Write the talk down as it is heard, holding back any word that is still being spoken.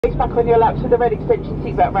Back on your laps with the red extension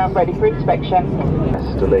seatbelt round ready for inspection.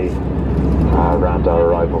 Easterly around our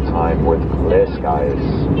arrival time with clear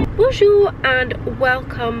skies. Bonjour and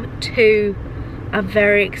welcome to a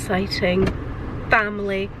very exciting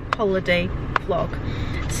family holiday vlog.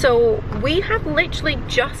 So we have literally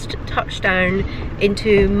just touched down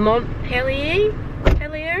into Montpellier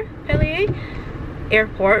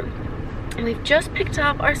airport, and we've just picked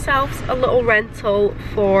up ourselves a little rental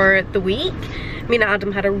for the week. Me and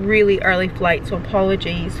Adam had a really early flight, so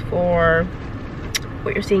apologies for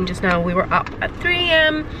what you're seeing just now. We were up at 3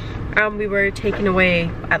 AM and we were taken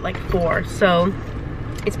away at like 4, so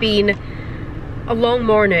it's been a long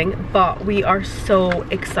morning, but we are so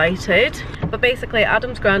excited. But basically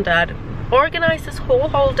Adam's granddad organised this whole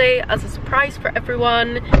holiday as a surprise for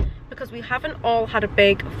everyone, because we haven't all had a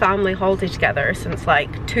big family holiday together since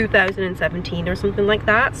like 2017 or something like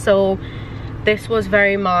that. So this was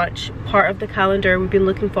very much part of the calendar. We've been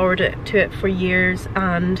looking forward to it for years,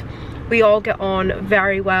 and we all get on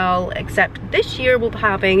very well, except this year we'll be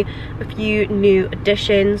having a few new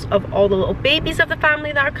additions of all the little babies of the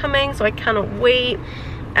family that are coming, so I cannot wait.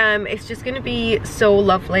 It's just gonna be so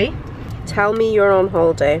lovely. Tell me you're on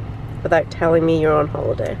holiday without telling me you're on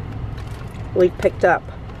holiday. We've picked up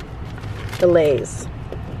delays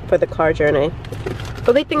for the car journey. The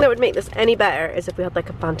only thing that would make this any better is if we had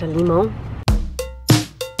like a Fanta Limo.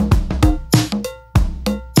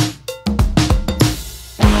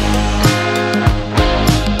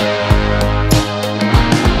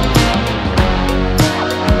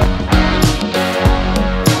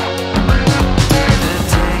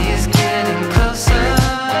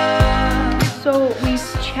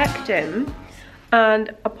 In,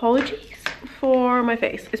 and apologies for my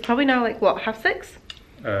face. It's probably now like what,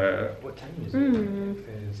 6:30? What time is it?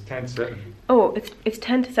 It's 10 to 7. Oh, it's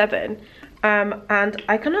 10 to 7. And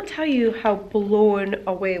I cannot tell you how blown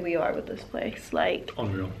away we are with this place. Like,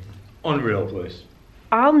 Unreal place.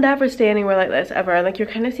 I'll never stay anywhere like this ever. Like, you're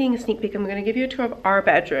kind of seeing a sneak peek. I'm going to give you a tour of our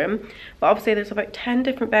bedroom, but obviously there's about 10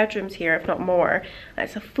 different bedrooms here, if not more. And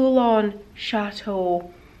it's a full-on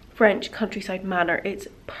chateau French countryside manor. It's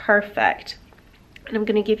perfect, and I'm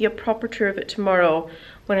going to give you a proper tour of it tomorrow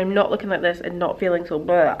when I'm not looking like this and not feeling so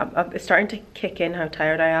blah. It's starting to kick in how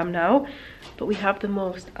tired I am now. But we have the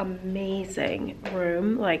most amazing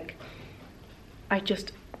room. Like,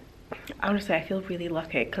 honestly, I feel really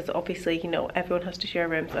lucky, because obviously, you know, everyone has to share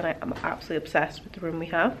rooms, and I'm absolutely obsessed with the room we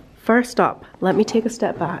have. First up, let me take a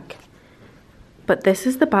step back, but this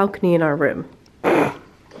is the balcony in our room.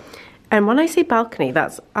 And when I say balcony,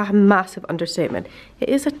 that's a massive understatement. It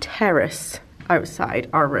is a terrace outside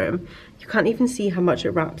our room. You can't even see how much it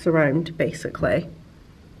wraps around, basically.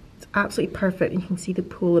 It's absolutely perfect. You can see the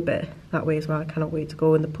pool a bit that way as well. I cannot wait to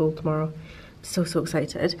go in the pool tomorrow. I'm so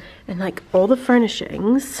excited. And like, all the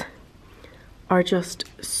furnishings are just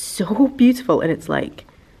so beautiful, and it's like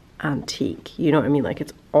antique. You know what I mean? Like,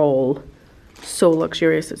 it's all so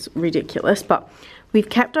luxurious, it's ridiculous. But we've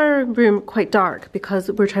kept our room quite dark because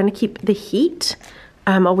we're trying to keep the heat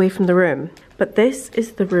away from the room. But this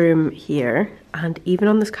is the room here, and even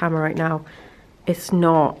on this camera right now, it's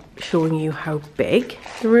not showing you how big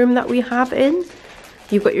the room that we have in.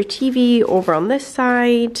 You've got your TV over on this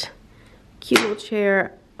side, cute little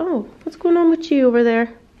chair. Oh, what's going on with you over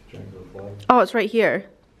there? Oh, it's right here.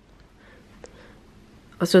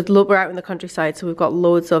 So we're out in the countryside, so we've got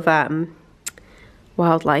loads of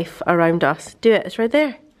wildlife around us. Do it, it's right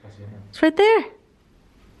there. It's right there.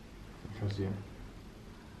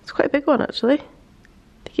 It's quite a big one, actually. I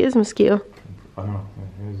think it is a mosquito. I know,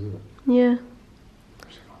 is it? Yeah.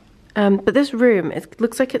 But this room, it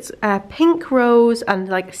looks like it's pink rose and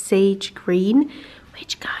like sage green,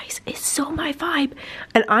 which, guys, is so my vibe.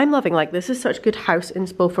 And I'm loving, like, this is such good house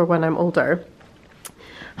inspo for when I'm older.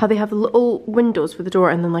 How they have the little windows for the door,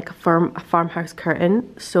 and then like a farmhouse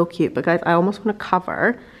curtain. So cute. But guys, I almost want to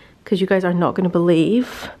cover, because you guys are not going to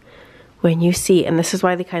believe when you see, and this is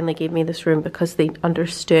why they kindly gave me this room, because they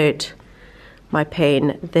understood my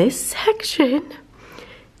pain. This section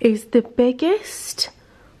is the biggest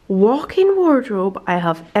walk-in wardrobe I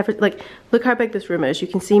have ever, like, look how big this room is. You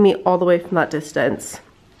can see me all the way from that distance.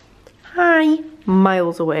 Hi,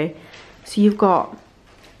 miles away. So you've got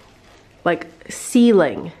like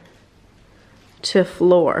ceiling to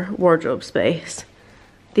floor wardrobe space.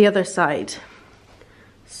 The other side,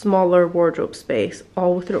 smaller wardrobe space,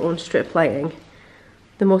 all with their own strip lighting.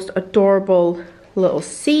 The most adorable little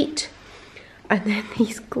seat, and then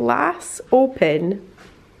these glass open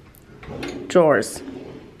drawers.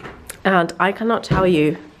 And I cannot tell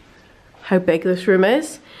you how big this room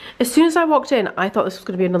is. As soon as I walked in, I thought this was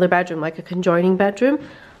going to be another bedroom, like a conjoining bedroom.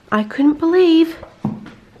 I couldn't believe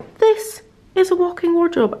this is a walk-in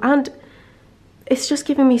wardrobe, and it's just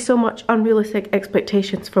giving me so much unrealistic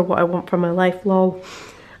expectations for what I want from my life, lol.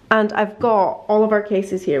 And I've got all of our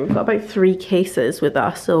cases here. We've got about 3 cases with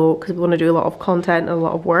us, so because we want to do a lot of content and a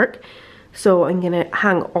lot of work. So I'm gonna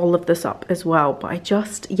hang all of this up as well. But I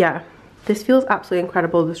just, yeah, this feels absolutely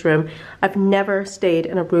incredible, this room. I've never stayed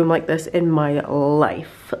in a room like this in my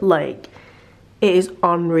life. Like, it is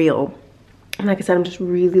unreal. And like I said, I'm just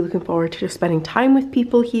really looking forward to just spending time with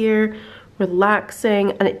people here,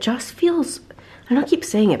 relaxing, and it just feels, I don't keep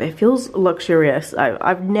saying it, but it feels luxurious.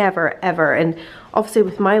 I've never ever, and obviously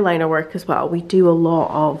with my line of work as well, we do a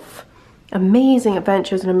lot of amazing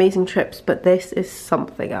adventures and amazing trips, but this is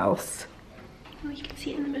something else. Oh, you can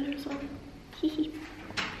see it in the mirror as well.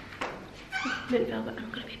 Mint velvet. I'm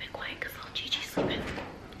gonna be a bit quiet because little Gigi's sleeping.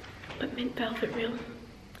 But mint velvet reel,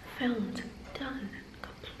 filmed, done,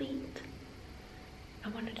 complete. I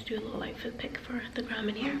wanted to do a little outfit pic for the gram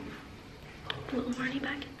in here. A little Marnie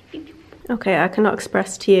bag. Okay, I cannot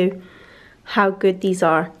express to you how good these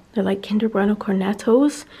are. They're like Kinder Bueno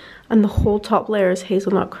cornettos, and the whole top layer is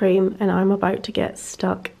hazelnut cream, and I'm about to get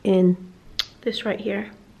stuck in this right here.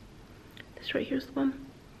 This right here's the one.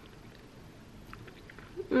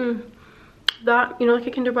 That, you know, like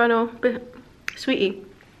a Kinder Bueno sweetie.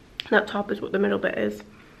 That top is what the middle bit is.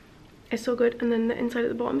 It's so good, and then the inside at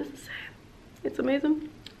the bottom is the same. It's amazing,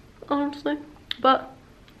 honestly. But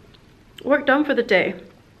work done for the day.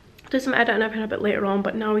 Do some editing a bit later on,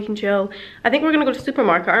 but now we can chill. I think we're gonna go to the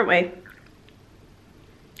supermarket, aren't we?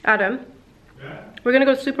 Adam? Yeah? We're gonna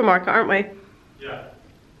go to the supermarket, aren't we? Yeah.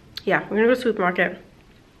 Yeah, we're gonna go to the supermarket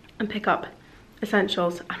and pick up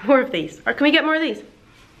essentials and more of these. Or can we get more of these?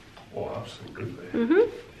 Oh, absolutely.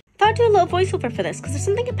 Thought I'd do a little voiceover for this because there's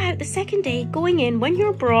something about the second day going in when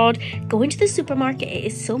you're abroad, going to the supermarket. It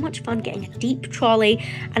is so much fun getting a deep trolley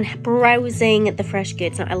and browsing the fresh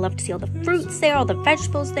goods. And I love to see all the fruits there, all the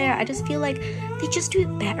vegetables there. I just feel like they just do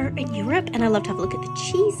it better in Europe, and I love to have a look at the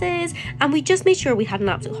cheeses. And we just made sure we had an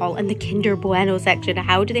absolute haul in the Kinder Bueno section.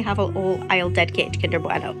 How do they have a whole aisle dedicated to Kinder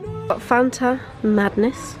Bueno? Got Fanta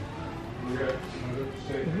Madness,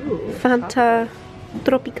 Fanta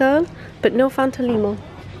Tropical, but no Fanta Limo.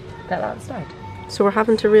 Outside. So we're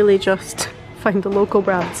having to really just find the local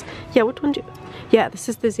brands. Yeah, what one do you... Yeah, this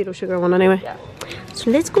is the zero sugar one anyway. Yeah. So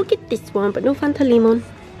let's go get this one, but no Fanta Limon.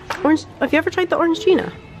 Orange, have you ever tried the orange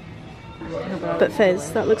Gina? But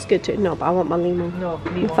fizz, that looks good too. No, but I want my limon. No,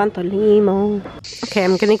 Fanta Limon. Okay,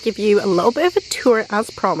 I'm gonna give you a little bit of a tour as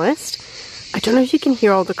promised. I don't know if you can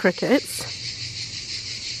hear all the crickets.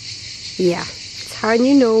 Yeah, it's how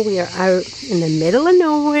you know we are out in the middle of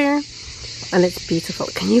nowhere. And it's beautiful.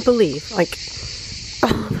 Can you believe, like,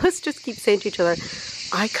 all of us just keep saying to each other,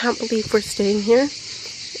 I can't believe we're staying here.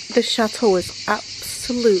 The chateau is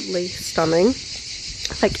absolutely stunning.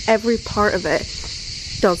 Like, every part of it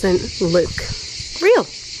doesn't look real.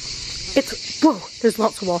 It's, whoa, there's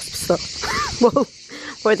lots of wasps though. Whoa,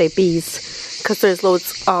 what are they, bees? Because there's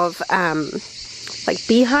loads of, like,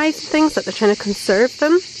 beehive things that they're trying to conserve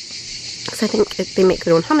them. Because I think they make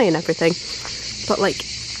their own honey and everything. But, like,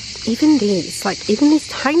 even these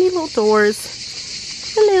tiny little doors,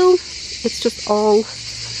 hello, it's just all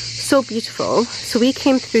so beautiful. So we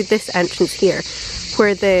came through this entrance here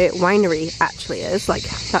where the winery actually is, like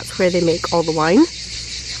that's where they make all the wine.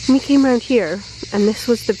 And we came around here and this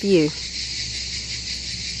was the view.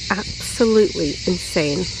 Absolutely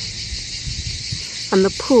insane. And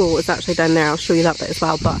the pool is actually down there, I'll show you that bit as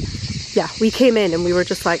well. But yeah, we came in and we were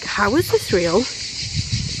just like, how is this real?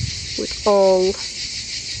 With all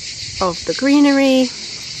of the greenery,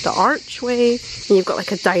 the archway, and you've got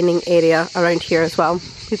like a dining area around here as well.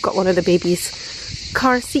 We've got one of the baby's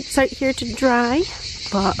car seats out here to dry,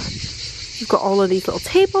 but you've got all of these little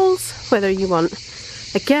tables, whether you want,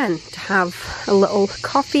 again, to have a little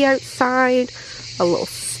coffee outside, a little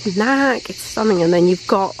snack, it's stunning. And then you've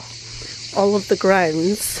got all of the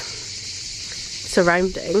grounds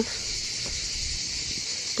surrounding,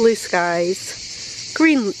 blue skies,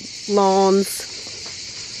 green lawns.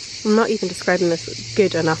 I'm not even describing this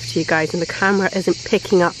good enough to you guys, and the camera isn't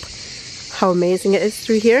picking up how amazing it is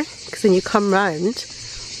through here. Because then you come round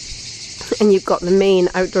and you've got the main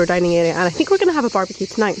outdoor dining area, and I think we're going to have a barbecue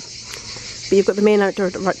tonight. But you've got the main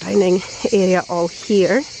outdoor dining area all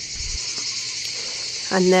here,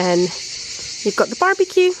 and then you've got the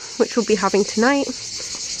barbecue, which we'll be having tonight.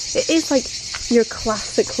 It is like your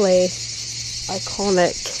classically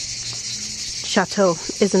iconic chateau,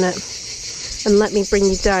 isn't it? And let me bring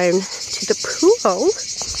you down to the pool,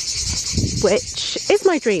 which is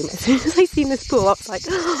my dream. As soon as I seen this pool, I was like,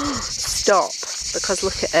 oh, stop, because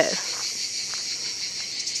look at it.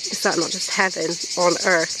 It's Is that not just heaven on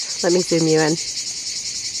earth? Let me zoom you in.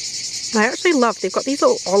 I actually love, they've got these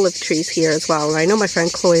little olive trees here as well. And I know my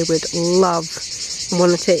friend Chloe would love and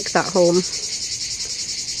want to take that home.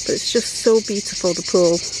 But it's just so beautiful, the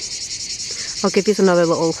pool. I'll give you another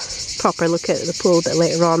little proper look at the pool a bit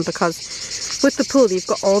later on, because with the pool you've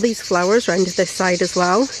got all these flowers around this side as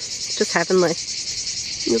well. It's just heavenly.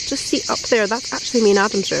 You'll just see up there, that's actually me and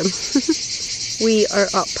Adam's room. We are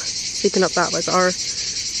up, sleeping up that was our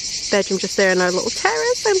bedroom just there in our little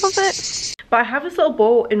terrace. I love it. But I have this little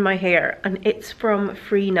bow in my hair and it's from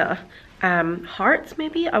Freena. Hearts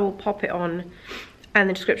maybe? I will pop it on in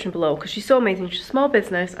the description below because she's so amazing. She's a small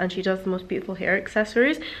business and she does the most beautiful hair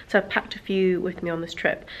accessories. So I've packed a few with me on this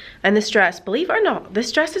trip. And this dress, believe it or not,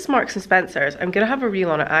 this dress is Marks and Spencer's. I'm gonna have a reel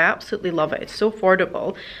on it. I absolutely love it. It's so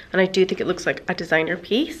affordable and I do think it looks like a designer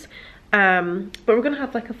piece. But we're gonna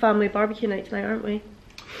have like a family barbecue night tonight, aren't we?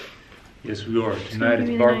 Yes, we are. Tonight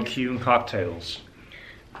it's barbecue and cocktails.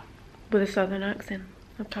 With a southern accent.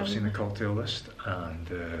 I've seen the cocktail list and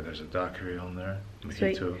there's a daiquiri on there.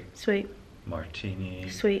 Sweet. Mojito. Sweet. Martini.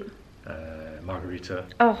 Sweet. Margarita.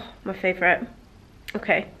 Oh, my favourite.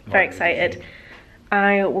 Okay, very excited.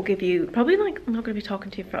 I will give you, probably like, I'm not going to be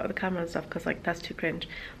talking to you in front of the camera and stuff because like that's too cringe.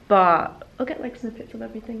 But I'll get like snippets of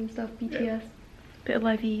everything and stuff, BTS. Yeah. Bit of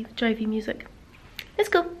livey, drivey music. Let's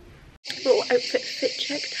go. Little outfit fit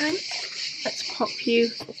check time. Let's pop you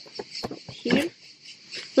here.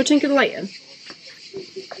 What do you think of the lighting?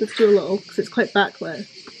 Let's do a little, because it's quite backlit.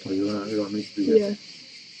 Oh, you want me to do that? Yeah.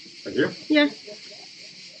 Right here? Yeah.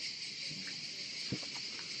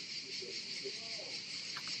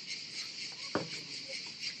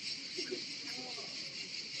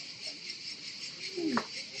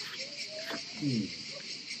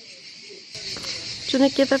 Do you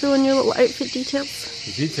want to give everyone your little outfit details?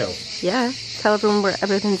 The details? Yeah. Tell everyone where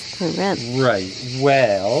everything's going to rent. Right.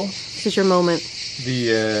 Well... This is your moment.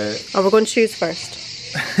 Oh, we're going to choose first.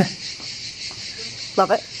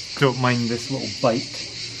 Love it. Don't mind this little bite.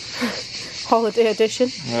 Holiday edition.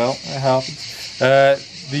 Well, it happens.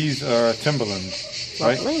 These are Timberland,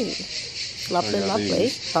 right? Lovely. Lovely,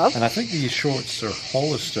 lovely. Love. And I think these shorts are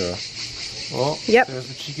Hollister. Oh, yep. There's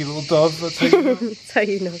a cheeky little dove. That's how you know. That's how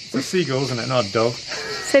you know. It's a seagull, isn't it? Not a dove.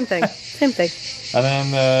 Same thing. Same thing.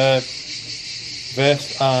 And then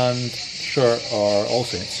vest and shirt are All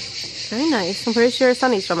Saints. Very nice. And where's your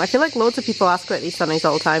sunnies from? I feel like loads of people ask about these sunnies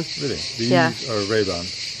all the time. Really? These are Ray-Ban.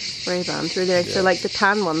 Ray-Ban. Really nice. Yeah. They're like the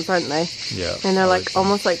tan ones, aren't they? Yeah. And they're like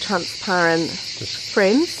almost like transparent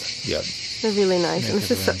frames. Yeah. They're really nice. And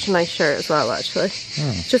this is such a nice shirt as well, actually.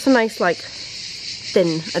 It's just a nice, like,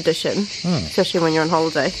 thin edition. Especially when you're on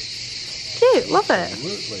holiday. Cute. Love it.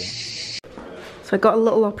 Absolutely. So I got a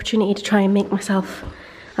little opportunity to try and make myself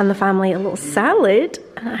and the family a little salad.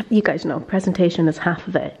 You guys know, presentation is half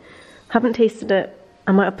of it. Haven't tasted it.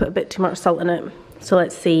 I might have put a bit too much salt in it. So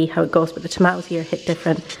let's see how it goes. But the tomatoes here hit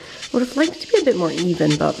different. Would have liked it to be a bit more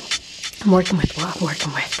even, but I'm working with what I'm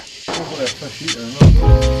working with.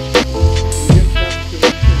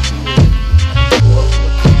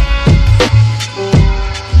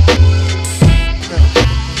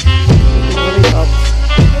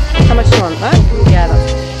 How much do you want that? Yeah,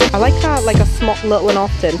 that's, I like that, like a small little one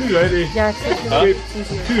often. Too ready. Yeah.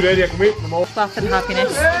 Too ready, I can wait for them all. Wealth and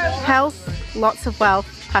happiness. Health, lots of wealth,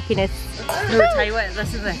 happiness. No, tell you what,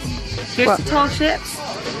 listen to this. Here's the tall ships,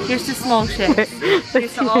 here's the small ships.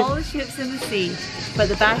 Here's to all the ships in the sea. But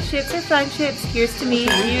the best ships are friendships. Here's to me,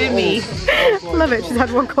 you and me. Love it, she's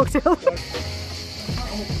had one cocktail.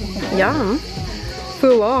 Yum.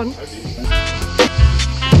 Full on.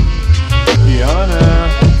 Diana.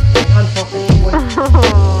 Oh,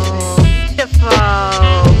 beautiful.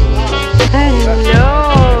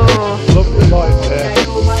 Hello. Lovely light there.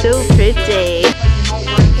 So pretty.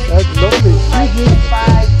 That's lovely.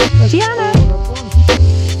 Gianna.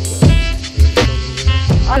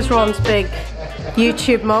 This is Ron's big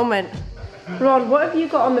YouTube moment. Ron, what have you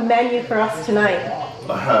got on the menu for us tonight?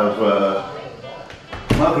 I have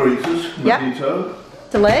margaritas, mojito.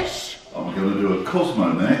 Delish. I'm going to do a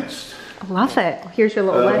Cosmo next. Love it. Here's your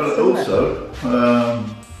little list. But also,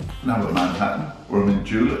 now at Manhattan, or I'm in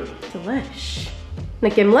Julep. Delish.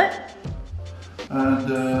 And a gimlet. And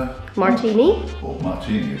martini. Oh,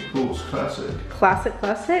 martini, of course, classic. Classic,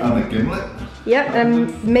 classic. And a gimlet. Yep,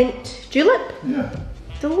 and mint julep. Yeah.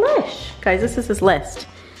 Delish. Guys, this is his list.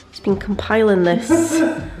 He's been compiling this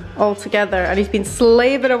all together and he's been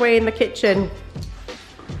slaving away in the kitchen.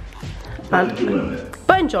 But enjoying it.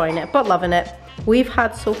 But enjoying it, but loving it. We've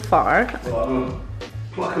had so far. Well, I'll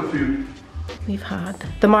pluck a few. We've had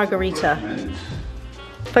the margarita.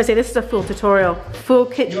 If I say this is a full tutorial, full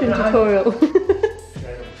kitchen tutorial.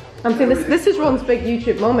 I'm thinking this is Ron's big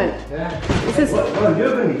YouTube moment. Yeah. This is. Well,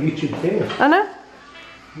 you're going to be YouTube famous. I know.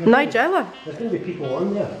 Nigella. There's going to be people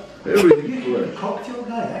on there. You're a cocktail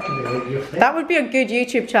guy. That could be like your thing. That would be a good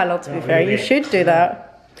YouTube channel, to be fair. You should do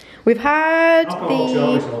that. We've had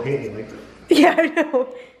Yeah, I know.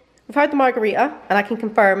 We've had the margarita, and I can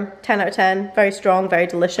confirm 10 out of 10. Very strong, very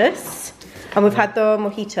delicious. And we've had the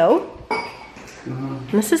mojito. And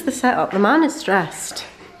this is the setup. The man is stressed.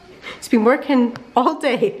 He's been working all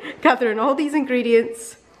day, gathering all these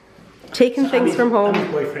ingredients, taking things from home.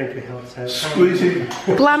 Squeezing.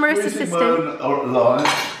 Glamorous assistant.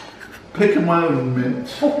 Picking my own mint.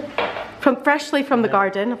 Freshly from the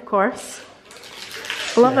garden, of course.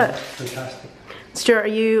 Love it. Fantastic. Stuart, are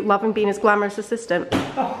you loving being his glamorous assistant?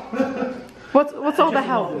 What's all the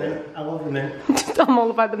help? I love the mint. I'm all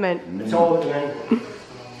about the mint. It's all about the mint.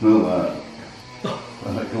 Not that.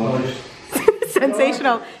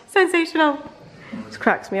 Sensational. Sensational. This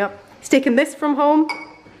cracks me up. He's taking this from home.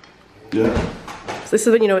 Yeah. So this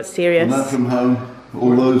is when you know it's serious. And that from home.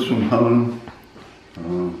 All those from home.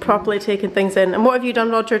 Properly taking things in. And what have you done,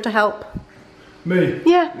 Roger, to help? Me?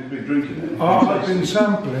 Yeah. You've been drinking it. Oh, I've been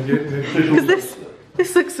sampling it. Because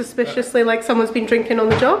this looks suspiciously like someone's been drinking on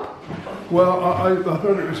the job. Well, I thought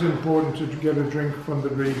it was important to get a drink from the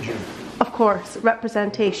region. Of course,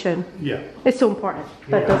 representation. Yeah. It's so important.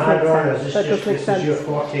 That does make sense. That does make sense. This is your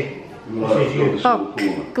forte. Oh,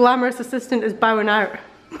 glamorous assistant is bowing out.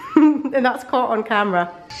 And that's caught on camera.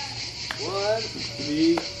 1,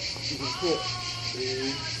 3, 4.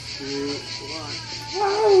 3, 2, 1.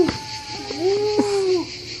 Wow!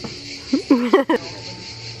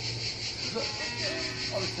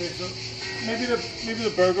 Maybe the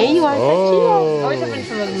burger. Here you are. Oh, I have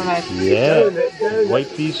some in my mouth. Yeah. Wipe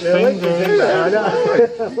these fingers.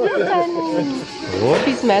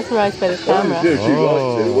 She's mesmerised by the camera.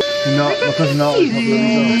 Oh. Not because not. I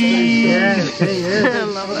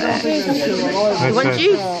love that. You want juice?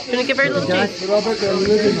 You want to give her a little juice?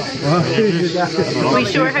 Are you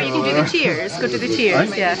sure how you can do the cheers? Go do the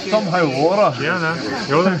cheers, yeah. Somehow water. Gianna.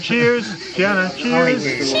 Go cheers. Gianna. Cheers.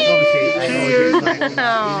 Cheers.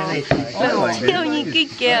 Oh, you're a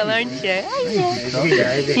good girl, aren't you?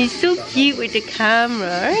 You're so cute with the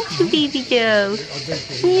camera, aren't you, baby girl?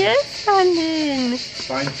 Yes, darling.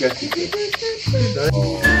 Fine, Jessie.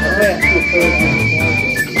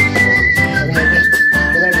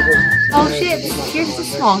 Small ships, here's the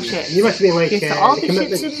small ships. You must be like Here's to all the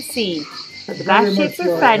ships in the sea. The best ships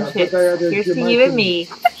are friendships. Here's to you and me.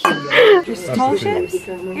 Here's to small ships.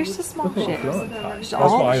 Here's to small ships. Here's to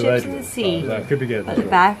all the ships in the sea. That could be good. The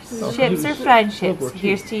best ships are friendships.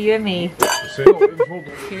 Here's to you and me.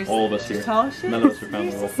 Here's All of us here. to tall ships. None of us are family.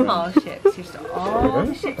 Here's to small ships. Here's to all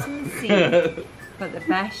the ships in the sea. But the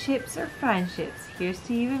best ships are friendships. Here's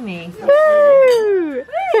to you and me. Woo!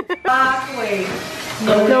 Halfway.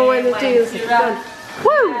 No when the deals are done.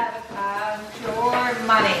 Woo! Your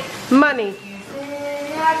money. Money.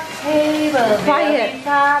 Quiet.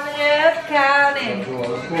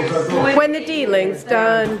 When the dealing's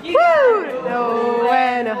done. Woo! Know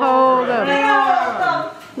when to hold 'em.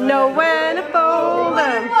 Know when to fold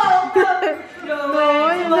 'em. Know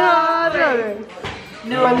when not running.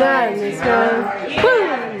 When that is done.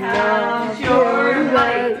 Woo! Now your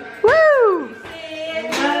money. Woo!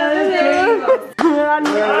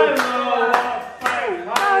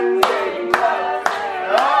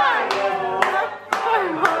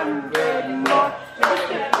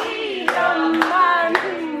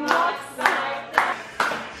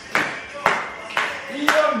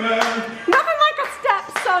 Nothing like a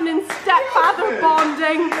stepson and stepfather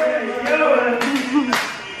bonding.